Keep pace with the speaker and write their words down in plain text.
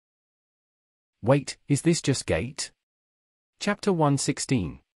Wait, is this just Gate? Chapter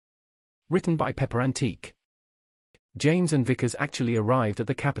 116. Written by Pepper Antique. James and Vickers actually arrived at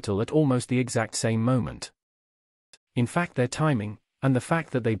the capital at almost the exact same moment. In fact, their timing, and the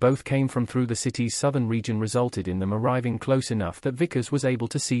fact that they both came from through the city's southern region resulted in them arriving close enough that Vickers was able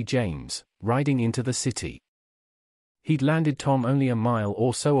to see James, riding into the city. He'd landed Tom only a mile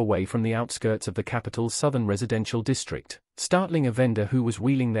or so away from the outskirts of the capital's southern residential district, startling a vendor who was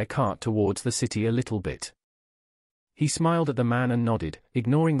wheeling their cart towards the city a little bit. He smiled at the man and nodded,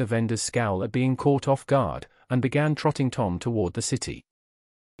 ignoring the vendor's scowl at being caught off guard, and began trotting Tom toward the city.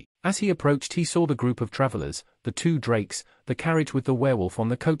 As he approached, he saw the group of travelers, the two Drakes, the carriage with the werewolf on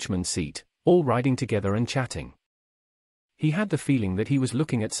the coachman's seat, all riding together and chatting. He had the feeling that he was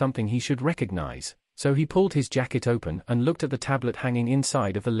looking at something he should recognize, so he pulled his jacket open and looked at the tablet hanging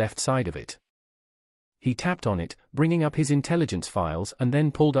inside of the left side of it. He tapped on it, bringing up his intelligence files, and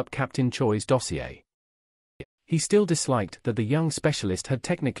then pulled up Captain Choi's dossier. He still disliked that the young specialist had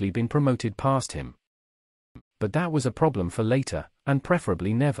technically been promoted past him. But that was a problem for later, and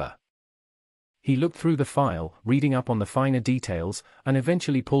preferably never. He looked through the file, reading up on the finer details, and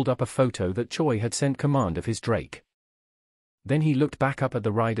eventually pulled up a photo that Choi had sent command of his Drake. Then he looked back up at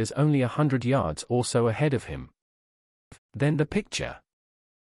the riders only 100 yards or so ahead of him. Then the picture.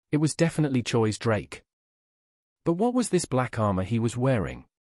 It was definitely Choi's Drake. But what was this black armor he was wearing?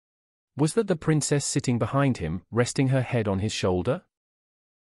 Was that the princess sitting behind him, resting her head on his shoulder?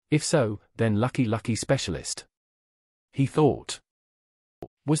 If so, then lucky specialist. He thought.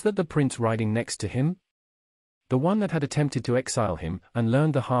 Was that the prince riding next to him? The one that had attempted to exile him, and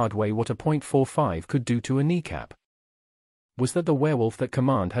learned the hard way what a .45 could do to a kneecap? Was that the werewolf that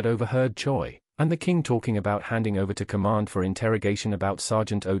Command had overheard Choi, and the king talking about handing over to Command for interrogation about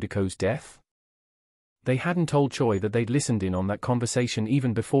Sergeant Odiko's death? They hadn't told Choi that they'd listened in on that conversation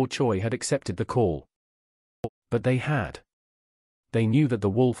even before Choi had accepted the call. But they had. They knew that the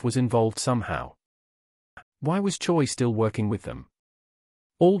wolf was involved somehow. Why was Choi still working with them?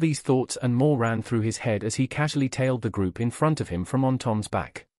 All these thoughts and more ran through his head as he casually tailed the group in front of him from on Tom's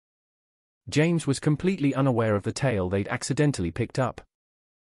back. James was completely unaware of the tail they'd accidentally picked up.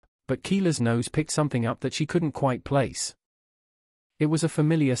 But Keela's nose picked something up that she couldn't quite place. It was a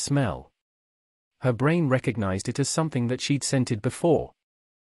familiar smell. Her brain recognized it as something that she'd scented before.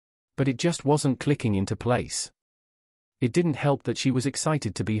 But it just wasn't clicking into place. It didn't help that she was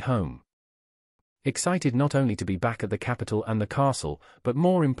excited to be home. Excited not only to be back at the capital and the castle, but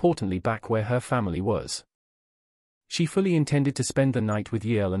more importantly back where her family was. She fully intended to spend the night with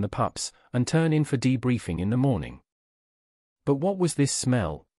Yale and the pups, and turn in for debriefing in the morning. But what was this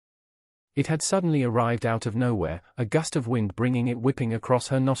smell? It had suddenly arrived out of nowhere, a gust of wind bringing it whipping across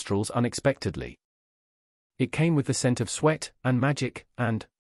her nostrils unexpectedly. It came with the scent of sweat, and magic, and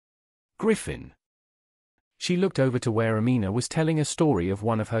Griffin. She looked over to where Amina was telling a story of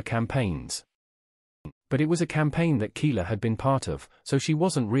one of her campaigns. But it was a campaign that Keela had been part of, so she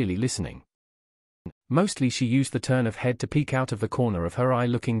wasn't really listening. Mostly she used the turn of head to peek out of the corner of her eye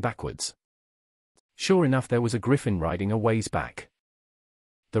looking backwards. Sure enough, there was a griffin riding a ways back.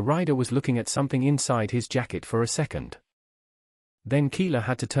 The rider was looking at something inside his jacket for a second. Then Keela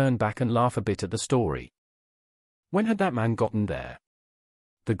had to turn back and laugh a bit at the story. When had that man gotten there?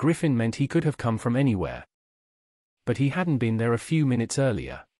 The griffin meant he could have come from anywhere. But he hadn't been there a few minutes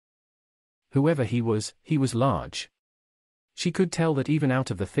earlier. Whoever he was large. She could tell that even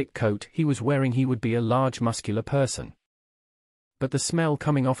out of the thick coat he was wearing he would be a large muscular person. But the smell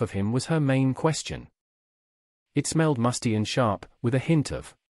coming off of him was her main question. It smelled musty and sharp, with a hint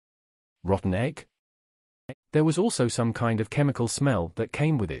of rotten egg. There was also some kind of chemical smell that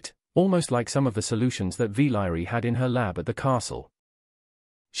came with it, almost like some of the solutions that Velairi had in her lab at the castle.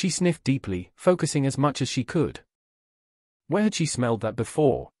 She sniffed deeply, focusing as much as she could. Where had she smelled that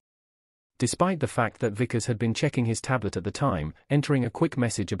before? Despite the fact that Vickers had been checking his tablet at the time, entering a quick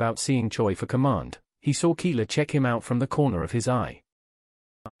message about seeing Choi for command, he saw Keela check him out from the corner of his eye.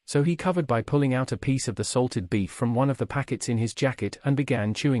 So he covered by pulling out a piece of the salted beef from one of the packets in his jacket and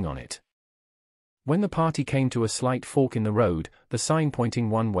began chewing on it. When the party came to a slight fork in the road, the sign pointing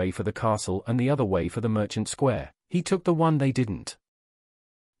one way for the castle and the other way for the merchant square, he took the one they didn't.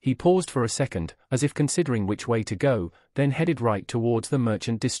 He paused for a second, as if considering which way to go, then headed right towards the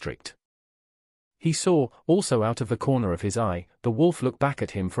merchant district. He saw, also out of the corner of his eye, the wolf look back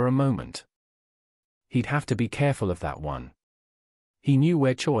at him for a moment. He'd have to be careful of that one. He knew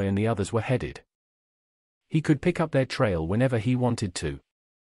where Choi and the others were headed. He could pick up their trail whenever he wanted to.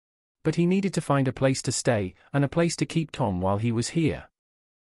 But he needed to find a place to stay, and a place to keep Tom while he was here.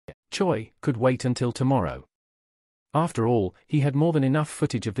 Choi could wait until tomorrow. After all, he had more than enough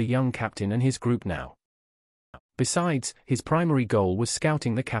footage of the young captain and his group now. Besides, his primary goal was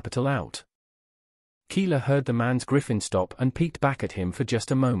scouting the capital out. Keeler heard the man's griffin stop and peeked back at him for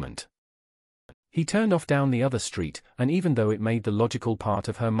just a moment. He turned off down the other street, and even though it made the logical part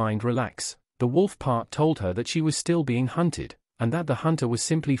of her mind relax, the wolf part told her that she was still being hunted, and that the hunter was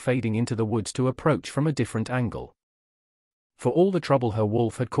simply fading into the woods to approach from a different angle. For all the trouble her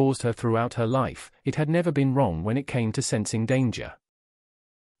wolf had caused her throughout her life, it had never been wrong when it came to sensing danger.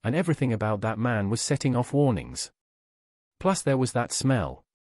 And everything about that man was setting off warnings. Plus there was that smell.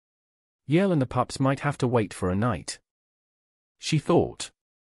 Yell and the pups might have to wait for a night. She thought.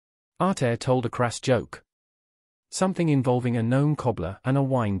 Arthur told a crass joke. Something involving a gnome cobbler and a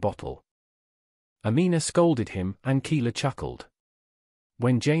wine bottle. Amina scolded him, and Keeler chuckled.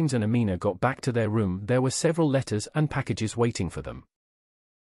 When James and Amina got back to their room, there were several letters and packages waiting for them.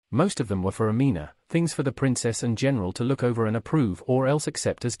 Most of them were for Amina, things for the princess and general to look over and approve or else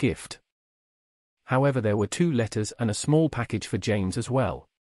accept as gift. However, there were 2 letters and a small package for James as well.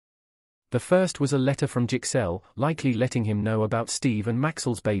 The first was a letter from Jixelle, likely letting him know about Steve and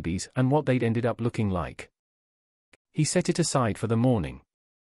Maxwell's babies and what they'd ended up looking like. He set it aside for the morning.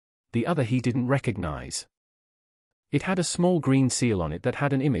 The other he didn't recognize. It had a small green seal on it that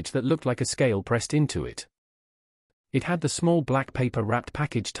had an image that looked like a scale pressed into it. It had the small black paper-wrapped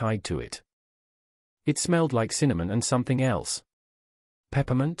package tied to it. It smelled like cinnamon and something else.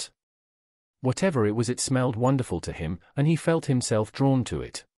 Peppermint? Whatever it was, it smelled wonderful to him, and he felt himself drawn to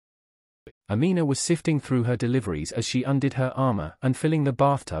it. Amina was sifting through her deliveries as she undid her armor and filling the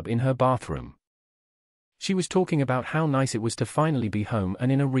bathtub in her bathroom. She was talking about how nice it was to finally be home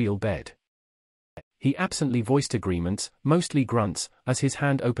and in a real bed. He absently voiced agreements, mostly grunts, as his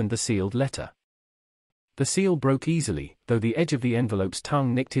hand opened the sealed letter. The seal broke easily, though the edge of the envelope's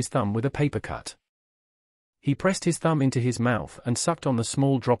tongue nicked his thumb with a paper cut. He pressed his thumb into his mouth and sucked on the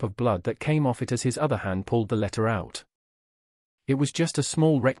small drop of blood that came off it as his other hand pulled the letter out. It was just a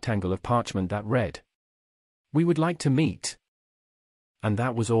small rectangle of parchment that read, "We would like to meet." And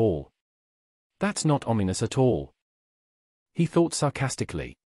that was all. That's not ominous at all. He thought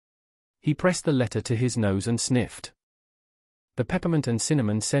sarcastically. He pressed the letter to his nose and sniffed. The peppermint and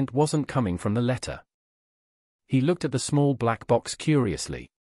cinnamon scent wasn't coming from the letter. He looked at the small black box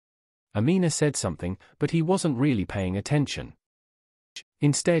curiously. Amina said something, but he wasn't really paying attention.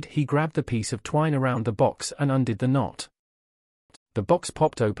 Instead, he grabbed the piece of twine around the box and undid the knot. The box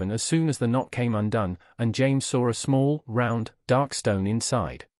popped open as soon as the knot came undone, and James saw a small, round, dark stone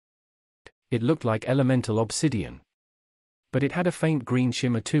inside. It looked like elemental obsidian. But it had a faint green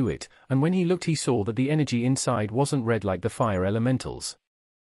shimmer to it, and when he looked he saw that the energy inside wasn't red like the fire elementals.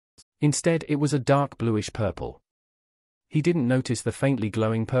 Instead, it was a dark bluish purple. He didn't notice the faintly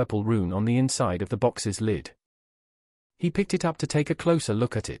glowing purple rune on the inside of the box's lid. He picked it up to take a closer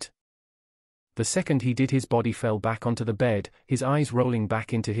look at it. The second he did, his body fell back onto the bed, his eyes rolling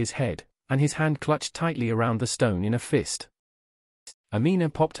back into his head, and his hand clutched tightly around the stone in a fist. Amina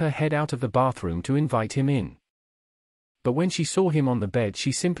popped her head out of the bathroom to invite him in. But when she saw him on the bed,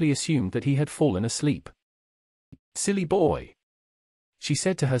 she simply assumed that he had fallen asleep. "Silly boy," she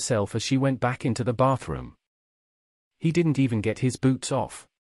said to herself as she went back into the bathroom. He didn't even get his boots off.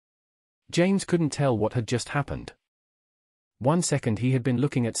 James couldn't tell what had just happened. 1 second he had been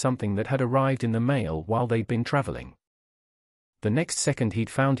looking at something that had arrived in the mail while they'd been traveling. The next second he'd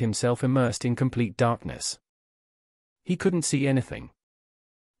found himself immersed in complete darkness. He couldn't see anything.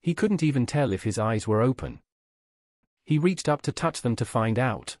 He couldn't even tell if his eyes were open. He reached up to touch them to find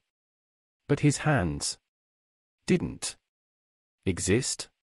out. But his hands didn't exist.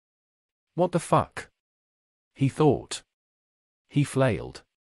 What the fuck? He thought. He flailed.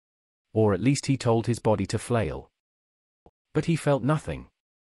 Or at least he told his body to flail. But he felt nothing.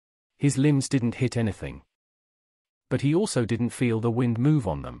 His limbs didn't hit anything. But he also didn't feel the wind move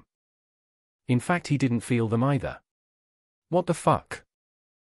on them. In fact, he didn't feel them either. What the fuck?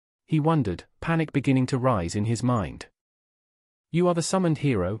 He wondered, panic beginning to rise in his mind. "You are the summoned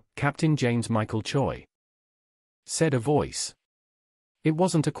hero, Captain James Michael Choi," said a voice. It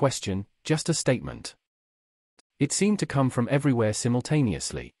wasn't a question, just a statement. It seemed to come from everywhere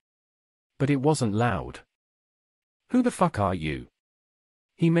simultaneously. But it wasn't loud. "Who the fuck are you?"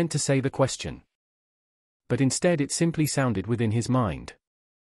 He meant to say the question. But instead it simply sounded within his mind.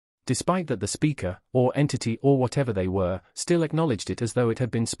 Despite that the speaker, or entity or whatever they were, still acknowledged it as though it had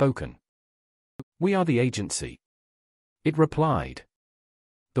been spoken. "We are the agency," it replied.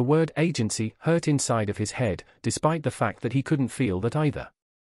 The word agency hurt inside of his head, despite the fact that he couldn't feel that either.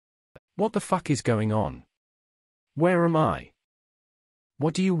 What the fuck is going on? Where am I?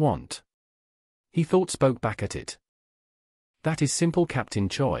 What do you want? He thought spoke back at it. That is simple, Captain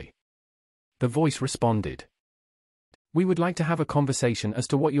Choi. The voice responded. We would like to have a conversation as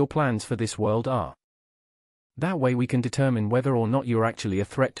to what your plans for this world are. That way we can determine whether or not you're actually a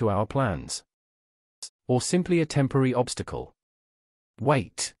threat to our plans. Or simply a temporary obstacle.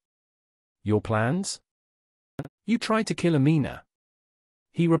 Wait. Your plans? You tried to kill Amina.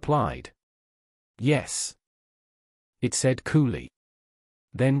 He replied. Yes. It said coolly.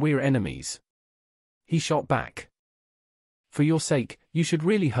 Then we're enemies. He shot back. For your sake, you should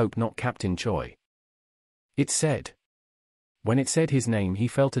really hope not, Captain Choi. It said. When it said his name, he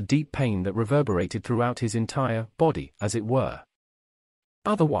felt a deep pain that reverberated throughout his entire body, as it were.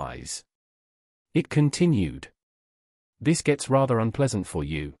 Otherwise. It continued. This gets rather unpleasant for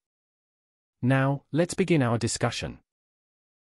you. Now, let's begin our discussion.